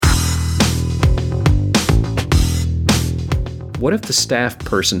What if the staff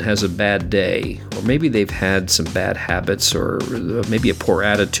person has a bad day, or maybe they've had some bad habits, or maybe a poor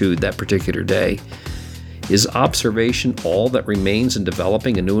attitude that particular day? Is observation all that remains in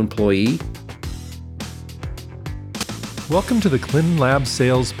developing a new employee? Welcome to the Clinton Lab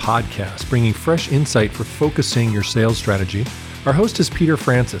Sales Podcast, bringing fresh insight for focusing your sales strategy. Our host is Peter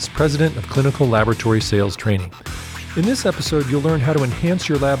Francis, President of Clinical Laboratory Sales Training. In this episode, you'll learn how to enhance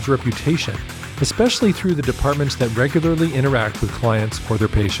your lab's reputation, especially through the departments that regularly interact with clients or their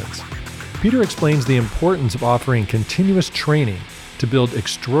patients. Peter explains the importance of offering continuous training to build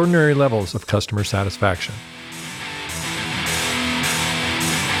extraordinary levels of customer satisfaction.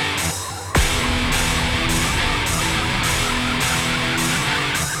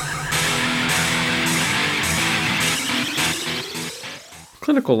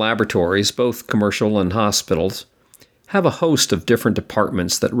 Clinical laboratories, both commercial and hospitals, have a host of different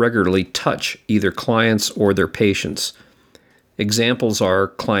departments that regularly touch either clients or their patients. Examples are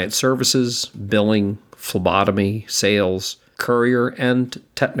client services, billing, phlebotomy, sales, courier, and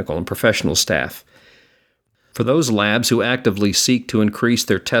technical and professional staff. For those labs who actively seek to increase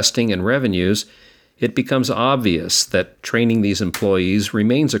their testing and revenues, it becomes obvious that training these employees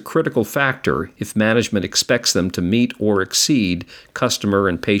remains a critical factor if management expects them to meet or exceed customer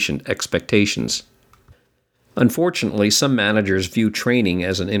and patient expectations. Unfortunately, some managers view training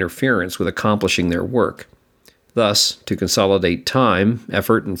as an interference with accomplishing their work. Thus, to consolidate time,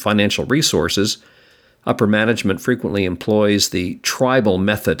 effort, and financial resources, upper management frequently employs the tribal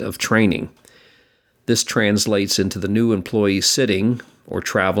method of training. This translates into the new employee sitting, or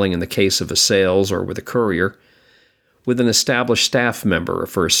traveling in the case of a sales or with a courier, with an established staff member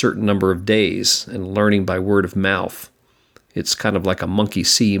for a certain number of days and learning by word of mouth. It's kind of like a monkey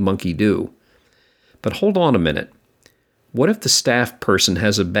see, monkey do. But hold on a minute. What if the staff person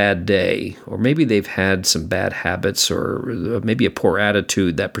has a bad day, or maybe they've had some bad habits, or maybe a poor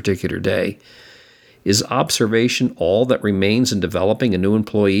attitude that particular day? Is observation all that remains in developing a new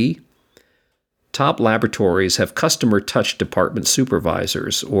employee? Top laboratories have customer touch department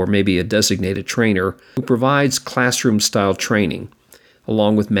supervisors, or maybe a designated trainer who provides classroom-style training,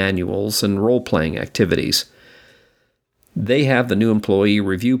 along with manuals and role-playing activities. They have the new employee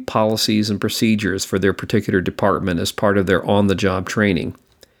review policies and procedures for their particular department as part of their on-the-job training.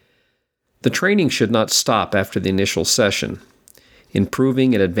 The training should not stop after the initial session.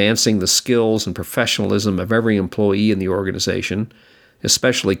 Improving and advancing the skills and professionalism of every employee in the organization,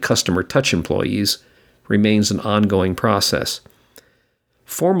 especially customer touch employees, remains an ongoing process.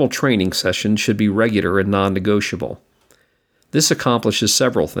 Formal training sessions should be regular and non-negotiable. This accomplishes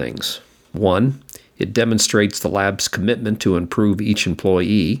several things. 1. It demonstrates the lab's commitment to improve each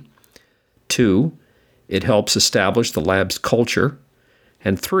employee. 2. It helps establish the lab's culture.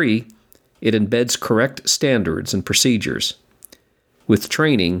 And 3. It embeds correct standards and procedures. With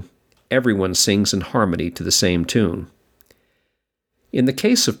training, everyone sings in harmony to the same tune. In the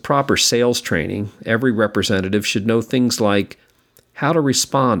case of proper sales training, every representative should know things like how to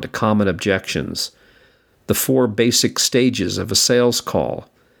respond to common objections, the 4 basic stages of a sales call,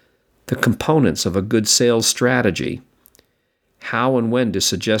 the components of a good sales strategy, how and when to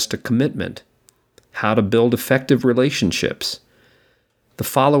suggest a commitment, how to build effective relationships, the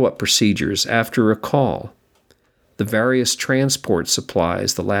follow-up procedures after a call, the various transport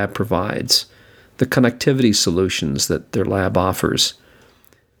supplies the lab provides, the connectivity solutions that their lab offers,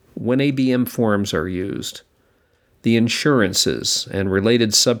 when ABM forms are used, the insurances and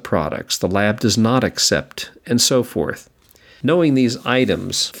related subproducts the lab does not accept, and so forth. Knowing these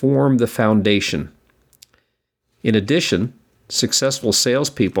items form the foundation. In addition, successful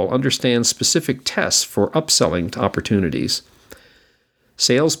salespeople understand specific tests for upselling opportunities.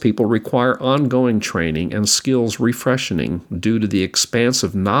 Salespeople require ongoing training and skills refreshing due to the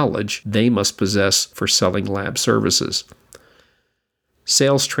expansive knowledge they must possess for selling lab services.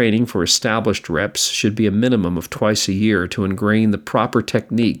 Sales training for established reps should be a minimum of twice a year to ingrain the proper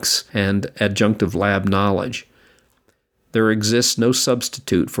techniques and adjunctive lab knowledge. There exists no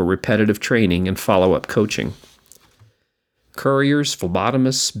substitute for repetitive training and follow-up coaching. Couriers,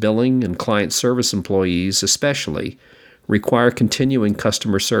 phlebotomists, billing, and client service employees especially require continuing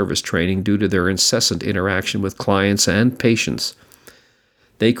customer service training due to their incessant interaction with clients and patients.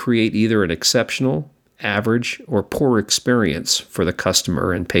 They create either an exceptional, average, or poor experience for the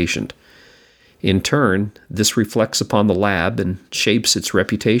customer and patient. In turn, this reflects upon the lab and shapes its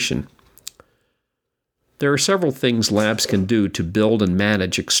reputation. There are several things labs can do to build and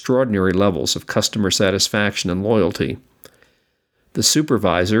manage extraordinary levels of customer satisfaction and loyalty. The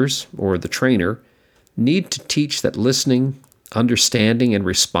supervisors, or the trainer, need to teach that listening, understanding and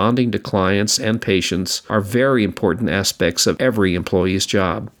responding to clients and patients are very important aspects of every employee's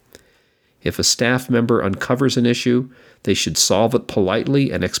job. If a staff member uncovers an issue, they should solve it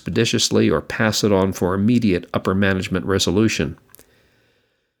politely and expeditiously or pass it on for immediate upper management resolution.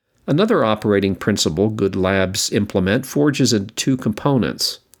 Another operating principle good labs implement forges into two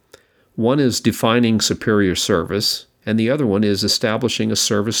components. One is defining superior service, and the other one is establishing a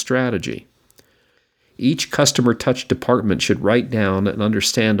service strategy. Each customer touch department should write down an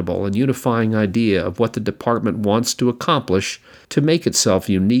understandable and unifying idea of what the department wants to accomplish to make itself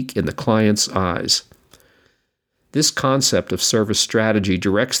unique in the client's eyes. This concept of service strategy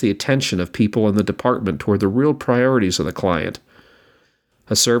directs the attention of people in the department toward the real priorities of the client.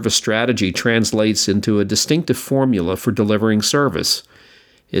 A service strategy translates into a distinctive formula for delivering service.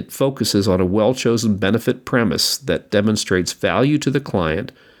 It focuses on a well-chosen benefit premise that demonstrates value to the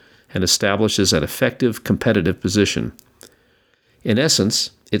client and establishes an effective competitive position. In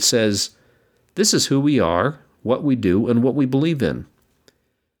essence, it says, "This is who we are, what we do, and what we believe in."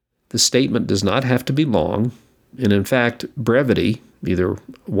 The statement does not have to be long, and in fact, brevity, either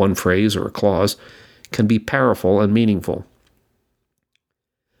one phrase or a clause, can be powerful and meaningful.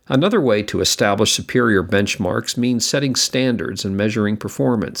 Another way to establish superior benchmarks means setting standards and measuring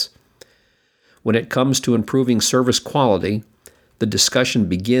performance. When it comes to improving service quality, the discussion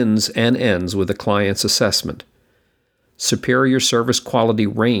begins and ends with the client's assessment. Superior service quality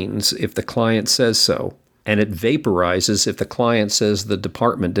reigns if the client says so, and it vaporizes if the client says the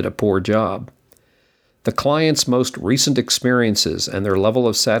department did a poor job. The client's most recent experiences and their level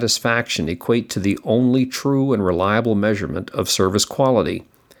of satisfaction equate to the only true and reliable measurement of service quality.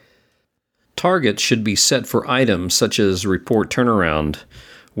 Targets should be set for items such as report turnaround,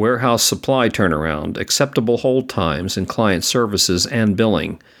 warehouse supply turnaround, acceptable hold times in client services and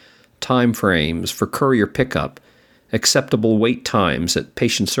billing, time frames for courier pickup, acceptable wait times at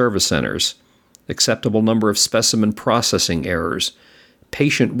patient service centers, acceptable number of specimen processing errors,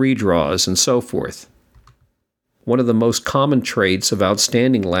 patient redraws, and so forth. One of the most common traits of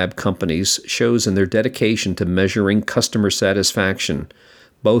outstanding lab companies shows in their dedication to measuring customer satisfaction,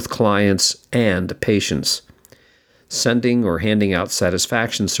 both clients and patients. Sending or handing out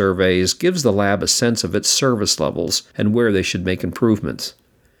satisfaction surveys gives the lab a sense of its service levels and where they should make improvements.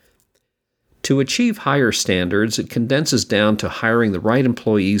 To achieve higher standards, it condenses down to hiring the right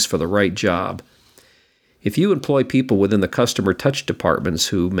employees for the right job. If you employ people within the customer touch departments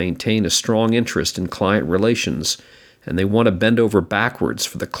who maintain a strong interest in client relations and they want to bend over backwards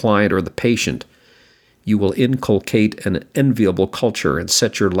for the client or the patient, you will inculcate an enviable culture and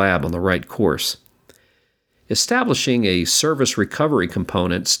set your lab on the right course. Establishing a service recovery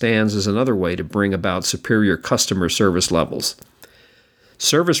component stands as another way to bring about superior customer service levels.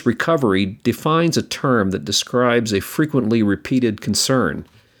 Service recovery defines a term that describes a frequently repeated concern.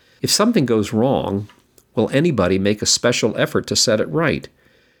 If something goes wrong, will anybody make a special effort to set it right?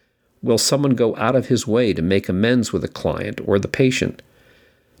 Will someone go out of his way to make amends with the client or the patient?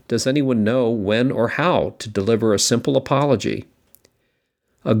 Does anyone know when or how to deliver a simple apology?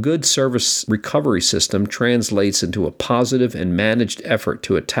 A good service recovery system translates into a positive and managed effort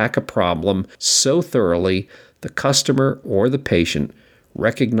to attack a problem so thoroughly the customer or the patient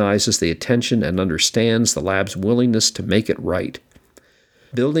recognizes the attention and understands the lab's willingness to make it right.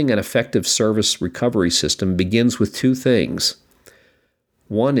 Building an effective service recovery system begins with two things.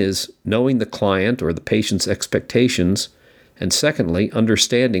 One is knowing the client or the patient's expectations, and secondly,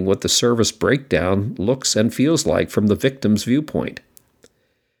 understanding what the service breakdown looks and feels like from the victim's viewpoint.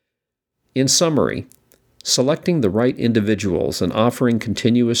 In summary, selecting the right individuals and offering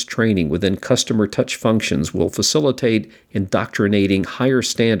continuous training within customer touch functions will facilitate indoctrinating higher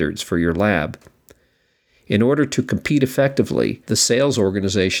standards for your lab. In order to compete effectively, the sales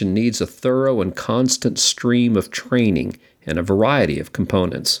organization needs a thorough and constant stream of training and a variety of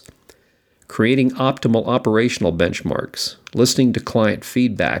components. Creating optimal operational benchmarks, listening to client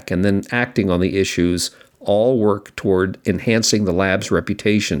feedback, and then acting on the issues all work toward enhancing the lab's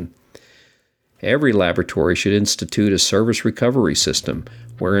reputation. Every laboratory should institute a service recovery system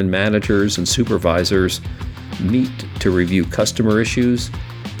wherein managers and supervisors meet to review customer issues,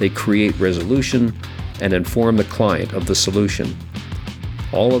 they create resolution, and inform the client of the solution.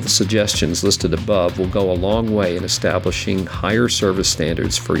 All of the suggestions listed above will go a long way in establishing higher service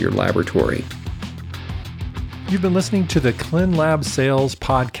standards for your laboratory. You've been listening to the ClinLab Sales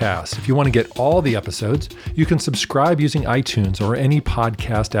Podcast. If you want to get all the episodes, you can subscribe using iTunes or any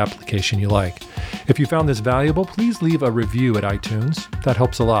podcast application you like. If you found this valuable, please leave a review at iTunes. That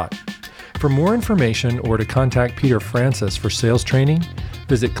helps a lot. For more information or to contact Peter Francis for sales training,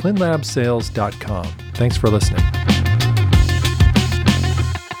 visit clinlabsales.com. Thanks for listening.